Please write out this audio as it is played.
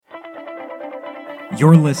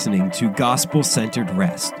You're listening to Gospel Centered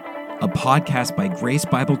Rest, a podcast by Grace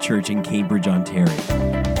Bible Church in Cambridge, Ontario,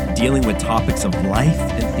 dealing with topics of life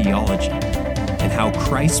and theology, and how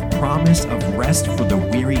Christ's promise of rest for the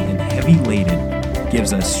weary and heavy laden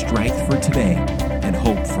gives us strength for today and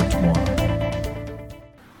hope for tomorrow.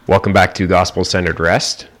 Welcome back to Gospel Centered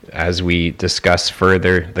Rest, as we discuss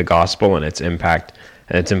further the gospel and its impact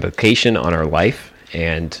and its implication on our life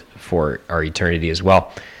and for our eternity as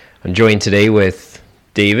well. I'm joined today with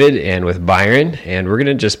David and with Byron, and we're going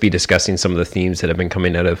to just be discussing some of the themes that have been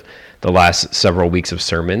coming out of the last several weeks of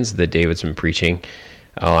sermons that David's been preaching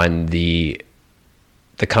on the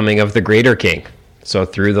coming of the greater king. So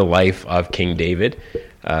through the life of King David,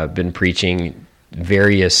 been preaching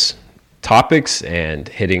various topics and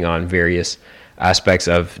hitting on various aspects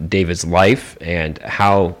of David's life and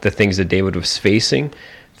how the things that David was facing,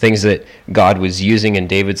 things that God was using in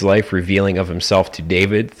David's life, revealing of himself to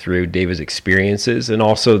David through David's experiences, and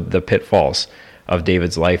also the pitfalls of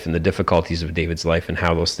David's life and the difficulties of David's life and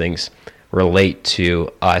how those things relate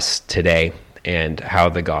to us today and how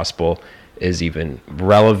the gospel is even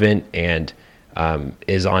relevant and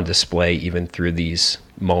is on display even through these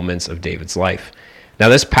moments of David's life. Now,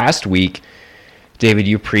 this past week, David,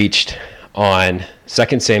 you preached on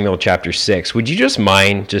 2 Samuel chapter 6. Would you just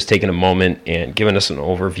mind just taking a moment and giving us an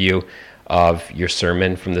overview of your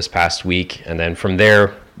sermon from this past week? And then from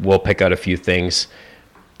there, we'll pick out a few things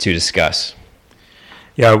to discuss.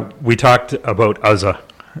 Yeah, we talked about Uzzah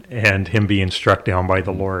and him being struck down by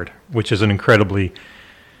the Lord, which is an incredibly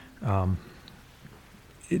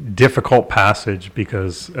difficult passage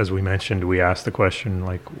because, as we mentioned, we asked the question,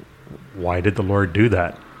 like, why did the Lord do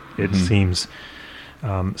that? It seems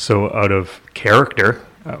so out of character,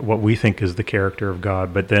 what we think is the character of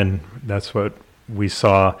God. But then that's what we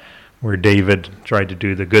saw where David tried to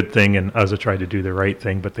do the good thing and Uzzah tried to do the right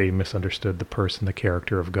thing, but they misunderstood the person, the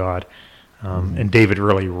character of God. And David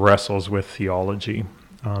really wrestles with theology,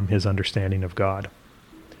 his understanding of God.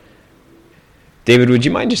 David, would you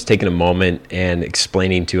mind just taking a moment and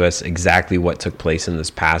explaining to us exactly what took place in this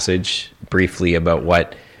passage, briefly about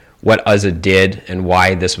what Uzzah did and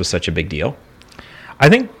why this was such a big deal? I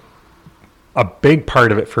think a big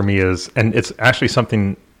part of it for me is, and it's actually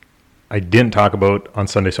something I didn't talk about on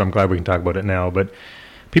Sunday, so I'm glad we can talk about it now, but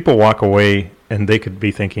people walk away and they could be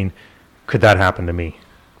thinking, could that happen to me?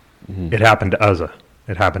 It happened to Uzzah.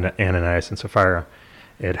 It happened to Ananias and Sapphira.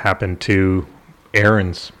 It happened to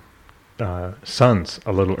Aaron's sons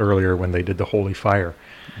a little earlier when they did the holy fire.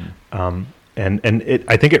 I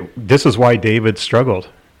think this is why David struggled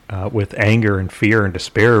with anger and fear and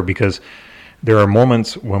despair, because there are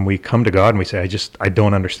moments when we come to God and we say, I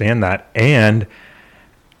don't understand that. And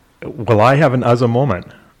will I have an Uzzah moment?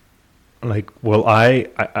 Like, will I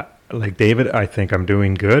like David, I think I'm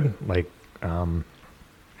doing good. Like,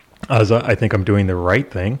 Uzzah, I think I'm doing the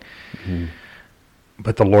right thing.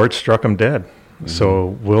 But the Lord struck him dead.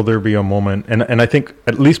 So will there be a moment? And I think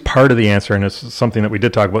at least part of the answer, and it's something that we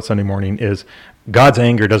did talk about Sunday morning, is God's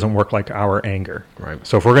anger doesn't work like our anger. Right.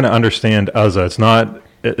 So if we're going to understand Uzzah, it's not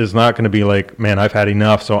going to be like, man, I've had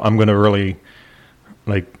enough, so I'm going to really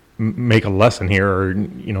like make a lesson here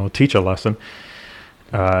or, teach a lesson.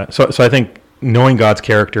 So I think knowing God's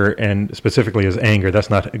character and specifically his anger,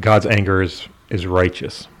 God's anger is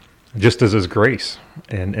righteous, just as his grace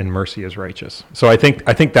and mercy is righteous. So I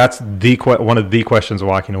think that's one of the questions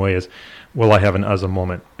walking away is, will I have an Uzzah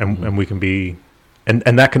moment? And we can be,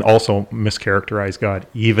 and that can also mischaracterize God,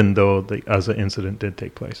 even though the Uzzah incident did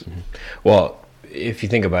take place. Well, if you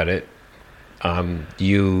think about it,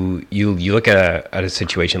 you look at a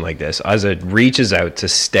situation like this. Uzzah reaches out to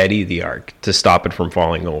steady the ark, to stop it from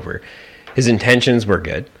falling over. His intentions were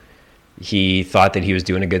good. He thought that he was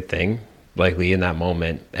doing a good thing, likely in that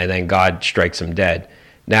moment, and then God strikes him dead.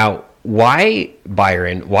 Now, why,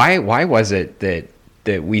 Byron, why was it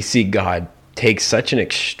that we see God take such an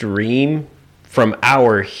extreme, from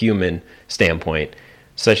our human standpoint,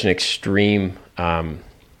 such an extreme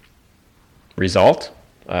result,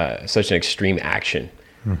 such an extreme action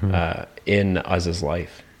in Uzzah's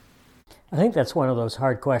life? I think that's one of those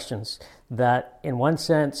hard questions that, in one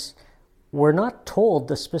sense, we're not told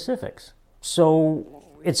the specifics. So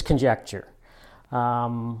it's conjecture.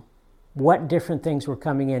 What different things were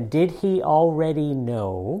coming in? Did he already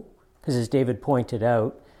know? Because as David pointed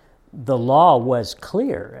out, the law was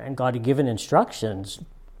clear and God had given instructions,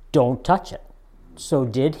 don't touch it. So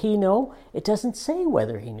did he know? It doesn't say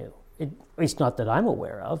whether he knew. At least not that I'm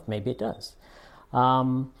aware of. Maybe it does.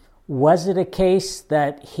 Was it a case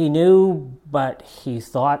that he knew, but he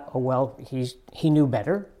thought, oh, well, he knew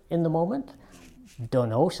better in the moment? Don't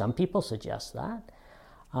know. Some people suggest that.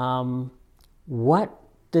 what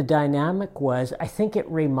the dynamic was, I think it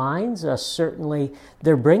reminds us certainly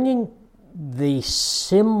they're bringing the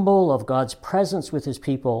symbol of God's presence with his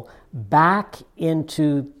people back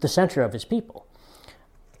into the center of his people.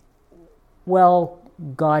 Well,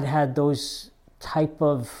 God had those type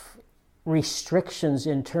of restrictions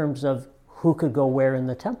in terms of who could go where in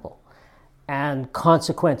the temple and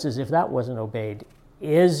consequences if that wasn't obeyed.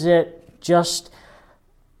 Is it just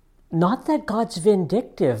not that God's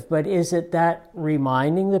vindictive, but is it that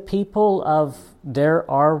reminding the people of there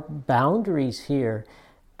are boundaries here?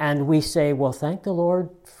 And we say, well, thank the Lord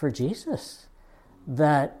for Jesus,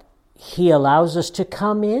 that he allows us to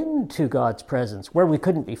come into God's presence where we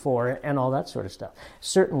couldn't before and all that sort of stuff.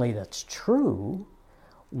 Certainly that's true.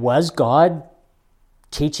 Was God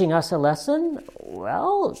teaching us a lesson?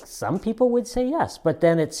 Well, some people would say yes, but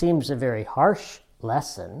then it seems a very harsh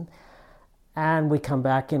lesson. And we come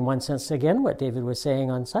back in one sense again, what David was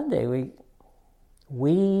saying on Sunday.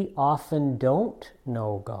 We often don't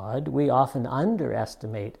know God. We often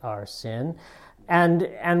underestimate our sin. And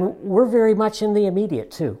we're very much in the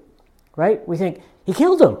immediate too, right? We think, he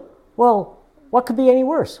killed him. Well, what could be any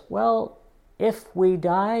worse? Well, if we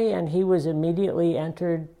die and he was immediately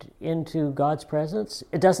entered into God's presence,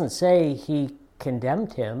 it doesn't say he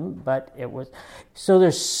condemned him, but it was. So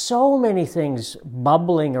there's so many things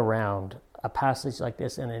bubbling around a passage like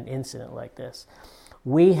this and an incident like this.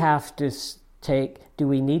 We have to do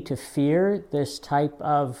we need to fear this type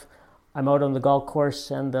of, I'm out on the golf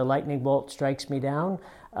course and the lightning bolt strikes me down?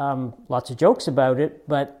 Lots of jokes about it,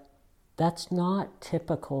 but that's not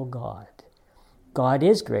typical God. God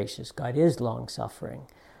is gracious. God is long-suffering.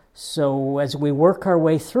 So as we work our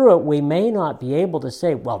way through it, we may not be able to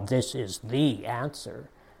say, well, this is the answer.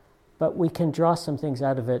 But we can draw some things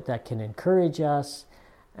out of it that can encourage us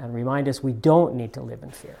and remind us we don't need to live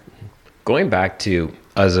in fear. Going back to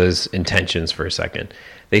Uzzah's intentions for a second,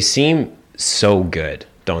 they seem so good,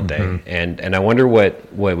 don't they? And I wonder what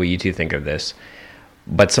you two think of this.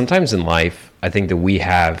 But sometimes in life, I think that we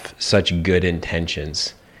have such good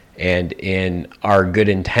intentions. And in our good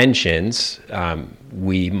intentions,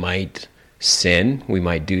 we might sin. We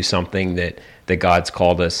might do something that God's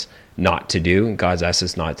called us not to do, God's asked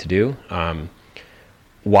us not to do.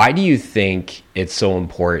 Why do you think it's so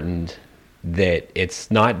important that it's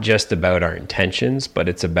not just about our intentions, but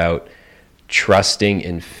it's about trusting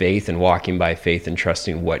in faith and walking by faith and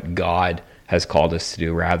trusting what God has called us to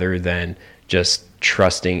do rather than just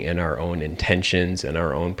trusting in our own intentions and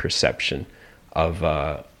our own perception of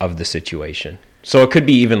the situation? So it could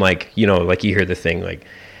be even like you hear the thing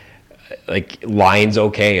like lying's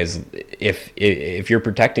okay as if you're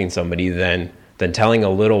protecting somebody, then telling a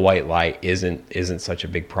little white lie isn't such a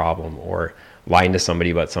big problem, or lying to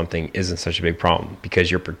somebody about something isn't such a big problem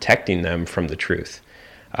because you're protecting them from the truth.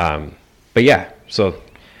 But yeah, so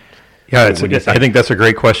yeah, I think that's a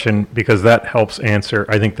great question because that helps answer.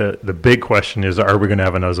 I think the big question is, are we going to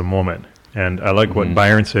have an Uzzah moment? And I like what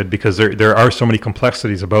Byron said because there are so many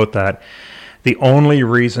complexities about that. The only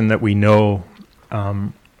reason that we know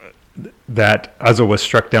that Uzzah was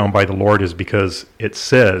struck down by the Lord is because it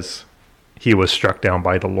says he was struck down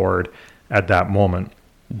by the Lord at that moment.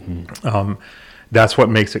 That's what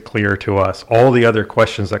makes it clear to us. All the other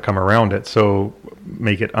questions that come around it so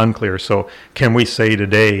make it unclear. So can we say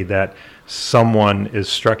today that someone is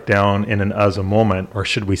struck down in an Uzzah moment, or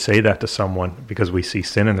should we say that to someone because we see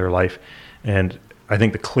sin in their life? And I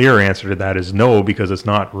think the clear answer to that is no, because it's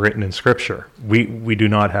not written in Scripture. We do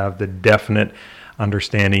not have the definite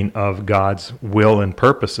understanding of God's will and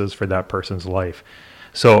purposes for that person's life.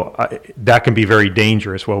 So that can be very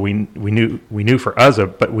dangerous. Well, we knew for Uzzah,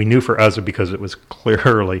 but we knew for Uzzah because it was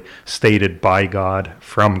clearly stated by God,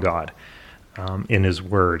 from God, in His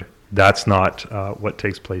Word. That's not what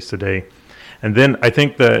takes place today. And then I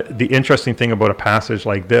think the interesting thing about a passage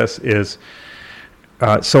like this is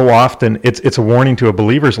so often it's a warning to a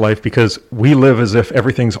believer's life because we live as if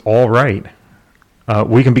everything's all right.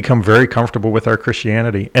 We can become very comfortable with our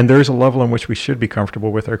Christianity, and there's a level in which we should be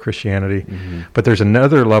comfortable with our Christianity, but there's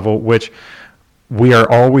another level which we are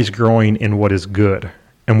always growing in what is good,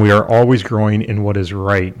 and we are always growing in what is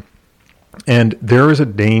right. And there is a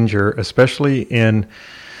danger, especially in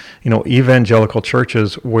evangelical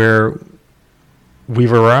churches where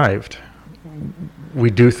we've arrived.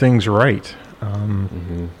 We do things right.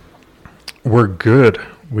 We're good.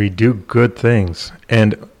 We do good things.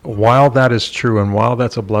 And while that is true and while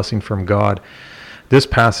that's a blessing from God, this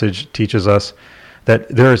passage teaches us that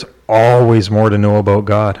there is always more to know about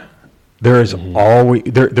God. There is always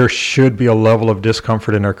there should be a level of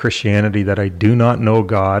discomfort in our Christianity that I do not know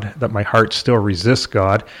God, that my heart still resists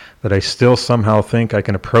God, that I still somehow think I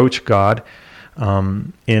can approach God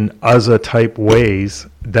in Uzzah-type ways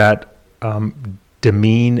that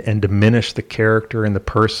demean and diminish the character and the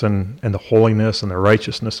person and the holiness and the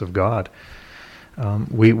righteousness of God.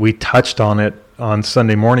 We touched on it on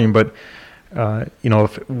Sunday morning, but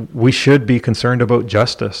if we should be concerned about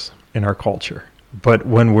justice in our culture. But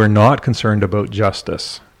when we're not concerned about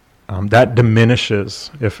justice, that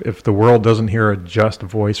diminishes. If the world doesn't hear a just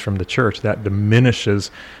voice from the church, that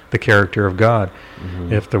diminishes the character of God.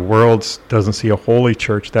 Mm-hmm. If the world doesn't see a holy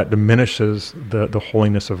church, that diminishes the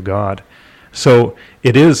holiness of God. So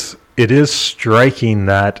it is striking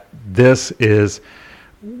that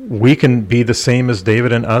we can be the same as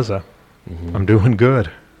David and Uzzah. Mm-hmm. I'm doing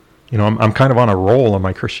good. I'm kind of on a roll in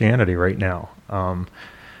my Christianity right now.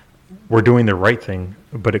 We're doing the right thing,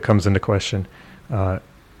 but it comes into question,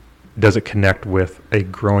 does it connect with a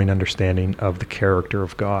growing understanding of the character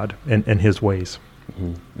of God and his ways?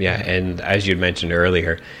 Mm-hmm. Yeah, and as you mentioned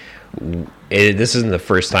earlier, this isn't the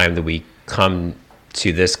first time that we come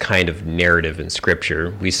to this kind of narrative in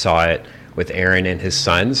Scripture. We saw it with Aaron and his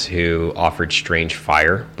sons who offered strange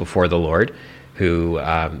fire before the Lord, who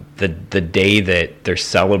the day that they're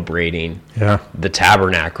celebrating the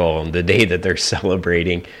tabernacle, and the day that they're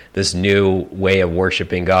celebrating this new way of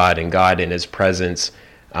worshiping God, and God in his presence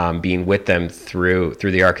being with them through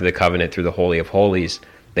the Ark of the Covenant, through the Holy of Holies,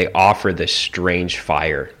 they offer this strange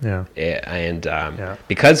fire. Yeah. And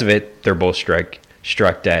because of it, they're both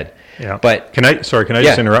struck dead. Yeah. But can I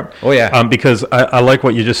just interrupt? Oh yeah. Because I like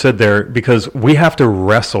what you just said there, because we have to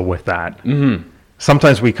wrestle with that. Mm-hmm.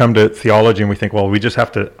 Sometimes we come to theology and we think, well, we just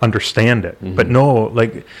have to understand it. Mm-hmm. But no,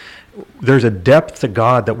 there's a depth to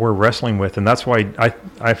God that we're wrestling with. And that's why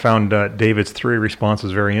I found David's 3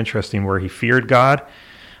 responses very interesting, where he feared God,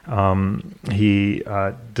 he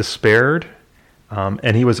despaired,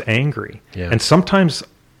 and he was angry. Yeah. And sometimes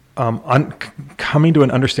coming to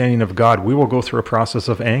an understanding of God, we will go through a process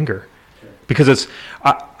of anger. Because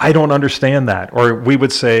I don't understand that. Or we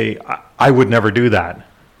would say, I would never do that.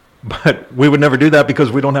 But we would never do that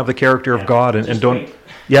because we don't have the character of God and don't. Wait.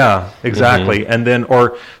 Yeah, exactly. Mm-hmm. And then,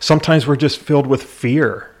 or sometimes we're just filled with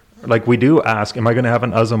fear. Like we do ask, am I going to have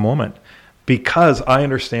an Uzzah moment? Because I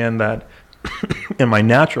understand that in my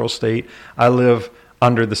natural state, I live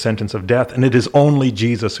under the sentence of death, and it is only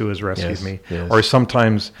Jesus who has rescued me. Yes. Or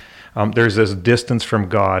sometimes there's this distance from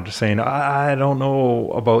God, saying, I don't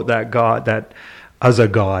know about that God, that Uzzah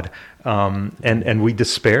God. And we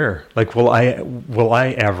despair. Like, will I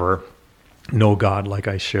ever know God like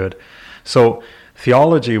I should? So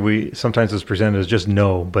theology, we sometimes is presented as just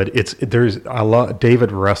no, but there's a lot.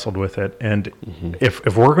 David wrestled with it, and mm-hmm.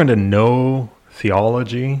 if we're going to know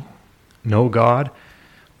theology, know God,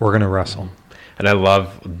 we're going to wrestle. And I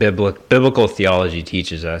love biblical theology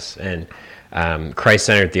teaches us, and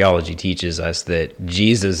Christ-centered theology teaches us that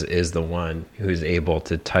Jesus is the one who's able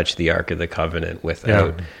to touch the Ark of the Covenant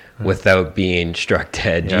without being struck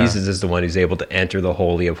dead. Yeah. Jesus is the one who's able to enter the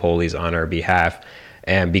Holy of Holies on our behalf.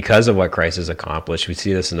 And because of what Christ has accomplished, we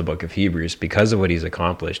see this in the book of Hebrews, because of what he's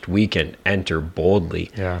accomplished, we can enter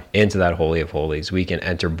boldly into that Holy of Holies. We can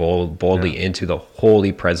enter boldly into the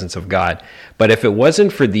holy presence of God. But if it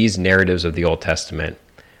wasn't for these narratives of the Old Testament,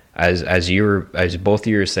 as both of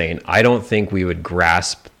you are saying, I don't think we would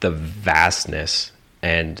grasp the vastness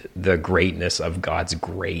and the greatness of God's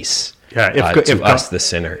grace to us, the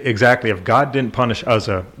sinner. Exactly. If God didn't punish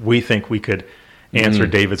Uzzah, we think we could answer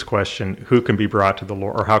David's question, who can be brought to the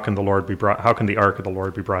Lord, or how can the Ark of the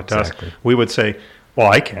Lord be brought to us? We would say,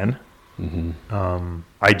 well, I can. Mm-hmm.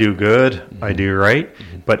 I do good, mm-hmm. I do right.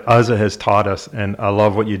 Mm-hmm. But Uzzah has taught us, and I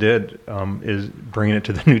love what you did, is bringing it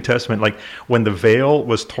to the New Testament. Like when the veil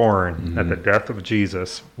was torn mm-hmm. at the death of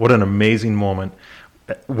Jesus, what an amazing moment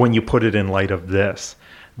when you put it in light of this,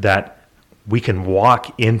 that we can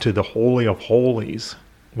walk into the Holy of Holies.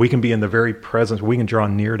 We can be in the very presence. We can draw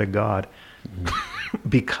near to God mm-hmm.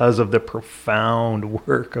 because of the profound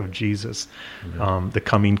work of Jesus, the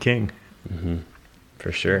coming King. Mm-hmm.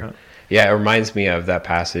 For sure. Yeah, it reminds me of that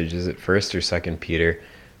passage. Is it 1st or 2nd Peter?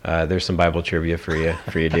 There's some Bible trivia for you,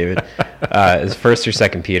 David. It's 1st or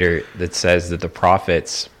 2nd Peter that says that the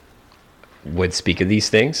prophets would speak of these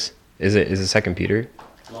things. Is it 2nd Peter?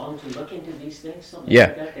 As long as we look into these things, something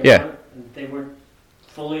like that, they weren't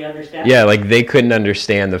fully understanding. Yeah, like they couldn't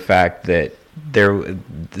understand the fact that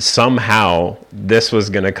somehow this was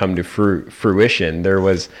going to come to fruition. There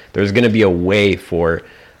was going to be a way for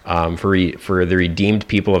the redeemed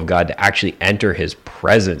people of God to actually enter his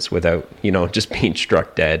presence without, just being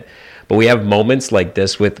struck dead. But we have moments like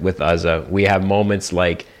this with Uzzah. We have moments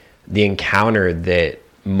like the encounter that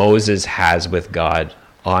Moses has with God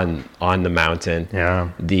on the mountain. Yeah.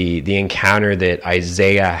 The encounter that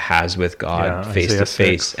Isaiah has with God face to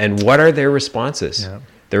face. And what are their responses? Yeah.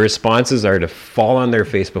 Their responses are to fall on their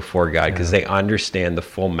face before God because they understand the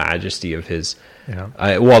full majesty of his.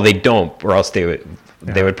 Well, they don't, or else they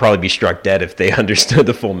would probably be struck dead if they understood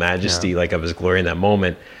the full majesty like of his glory in that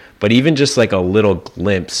moment. But even just like a little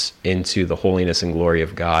glimpse into the holiness and glory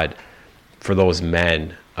of God for those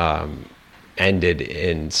men ended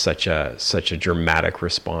in such a dramatic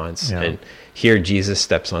response. And here Jesus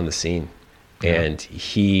steps on the scene, and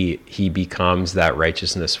he becomes that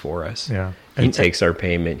righteousness for us. He takes our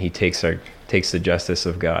payment. He takes the justice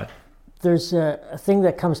of God. There's a thing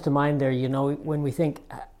that comes to mind there, when we think,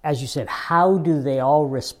 as you said, how do they all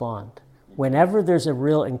respond? Whenever there's a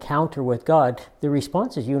real encounter with God, the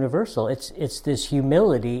response is universal. It's this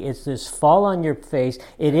humility. It's this fall on your face.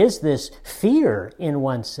 It is this fear in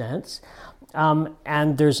one sense.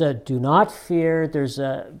 And there's a do not fear. There's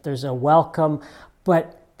a welcome.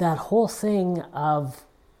 But that whole thing of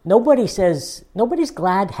nobody's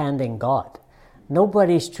glad handing God.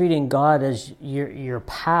 Nobody's treating God as your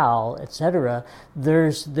pal, etc.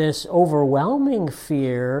 There's this overwhelming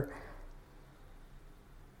fear.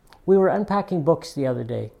 We were unpacking books the other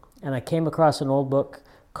day, and I came across an old book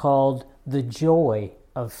called The Joy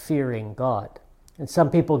of Fearing God. And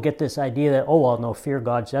some people get this idea that, fear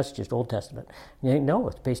God, that's just Old Testament. And you think, no,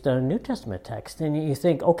 it's based on a New Testament text. And you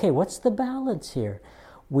think, okay, what's the balance here?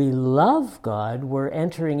 We love God. We're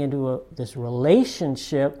entering into this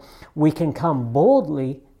relationship. We can come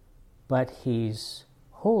boldly, but He's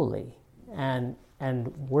holy. And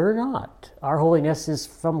we're not. Our holiness is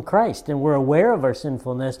from Christ, and we're aware of our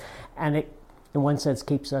sinfulness, and it, in one sense,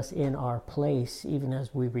 keeps us in our place, even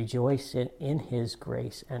as we rejoice in His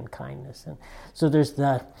grace and kindness. And so there's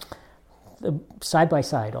the side by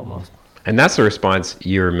side almost. And that's the response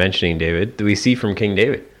you were mentioning, David, that we see from King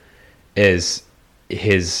David. Is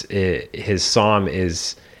his psalm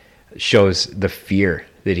shows the fear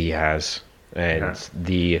that he has, and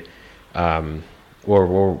the what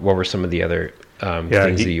were some of the other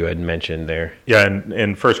things that you had mentioned there? Yeah,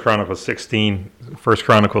 in 1 Chronicles 16, 1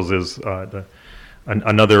 Chronicles is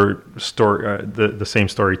another story, the same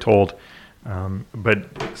story told. But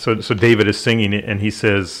so David is singing it, and he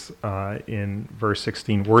says in verse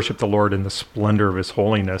 16, "Worship the Lord in the splendor of His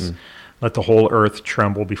holiness. Let the whole earth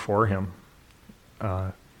tremble before Him."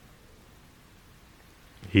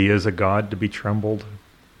 He is a God to be trembled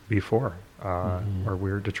before, or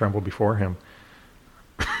we're to tremble before Him.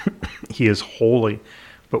 He is holy,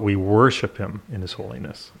 but we worship Him in His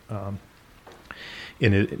holiness,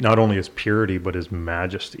 in not only His purity, but His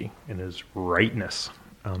majesty, in His rightness,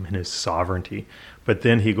 in His sovereignty. But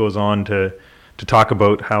then he goes on to talk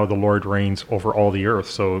about how the Lord reigns over all the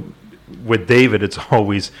earth. So with David, it's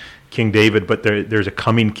always King David, but there's a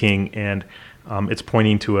coming king, and it's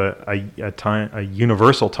pointing to a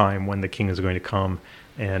universal time when the king is going to come,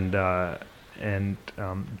 and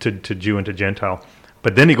to Jew and to Gentile.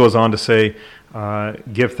 But then he goes on to say,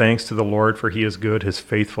 "Give thanks to the Lord, for He is good. His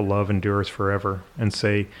faithful love endures forever." And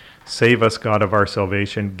say, "Save us, God of our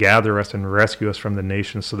salvation. Gather us and rescue us from the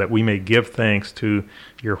nations, so that we may give thanks to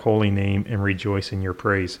Your holy name and rejoice in Your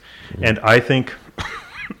praise." Mm-hmm. And I think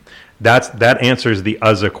that answers the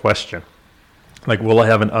Uzzah question. Like, will I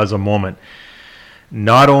have an Uzzah moment?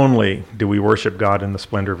 Not only do we worship God in the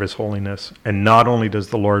splendor of His holiness, and not only does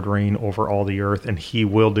the Lord reign over all the earth, and He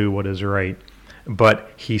will do what is right, but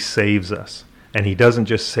He saves us. And He doesn't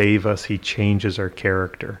just save us, He changes our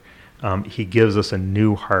character. He gives us a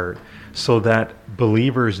new heart, so that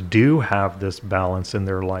believers do have this balance in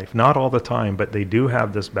their life. Not all the time, but they do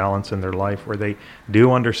have this balance in their life where they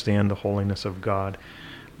do understand the holiness of God.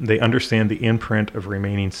 They understand the imprint of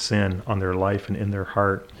remaining sin on their life and in their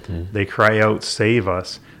heart. Mm-hmm. They cry out, "Save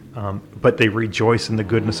us," but they rejoice in the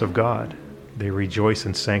goodness of God. They rejoice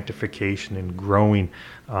in sanctification and growing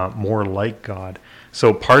more like God.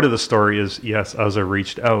 So part of the story is, yes, Uzzah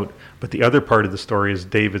reached out, but the other part of the story is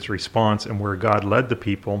David's response, and where God led the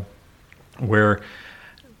people, where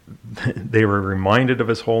they were reminded of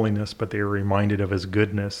His holiness, but they were reminded of His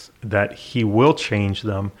goodness, that He will change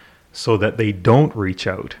them so that they don't reach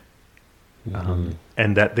out,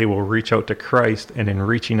 and that they will reach out to Christ, and in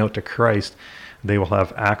reaching out to Christ, they will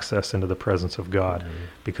have access into the presence of God,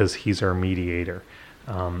 because He's our mediator.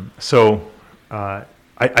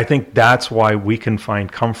 I think that's why we can find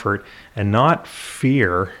comfort and not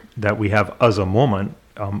fear that we have Uzzah moment.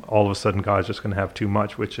 All of a sudden God's just going to have too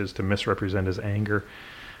much, which is to misrepresent His anger.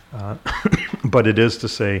 But it is to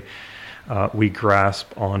say we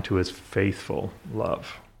grasp onto His faithful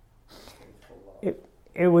love.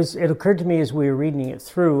 It occurred to me as we were reading it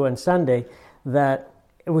through on Sunday that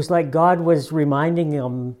it was like God was reminding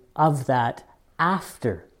him of that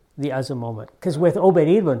after the Uzzah moment. Because with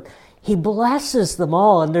Obed-Edom, he blesses them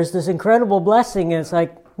all, and there's this incredible blessing, and it's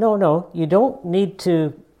like, no, you don't need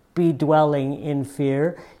to be dwelling in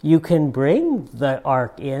fear. You can bring the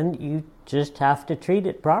ark in, you just have to treat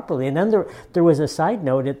it properly. And then there was a side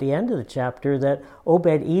note at the end of the chapter that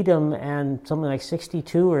Obed-Edom and something like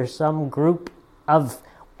 62 or some group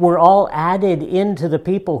were all added into the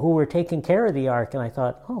people who were taking care of the ark. And I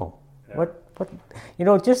thought,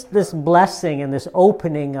 what, just this blessing and this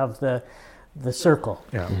opening of the circle.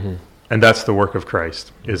 Yeah. Mm-hmm. And that's the work of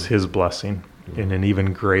Christ, is his blessing in an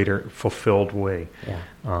even greater, fulfilled way. Yeah.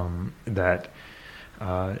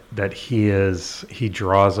 That he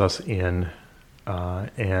draws us in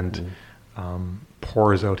and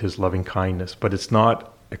pours out his loving kindness. But it's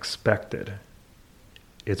not expected.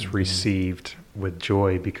 It's received with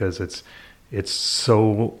joy because it's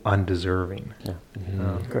so undeserving. Yeah.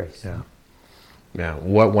 Grace. Yeah. Yeah.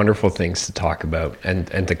 What wonderful things to talk about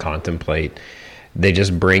and to contemplate. They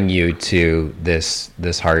just bring you to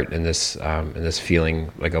this heart and this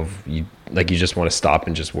feeling like you just want to stop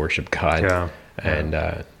and just worship God. Yeah.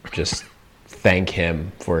 And just thank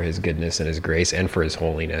him for his goodness and his grace and for his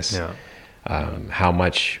holiness. Yeah. How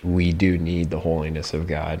much we do need the holiness of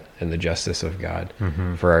God and the justice of God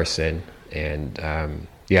for our sin. And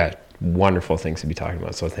wonderful things to be talking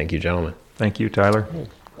about. So thank you, gentlemen. Thank you, Tyler.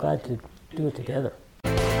 Glad to do it together.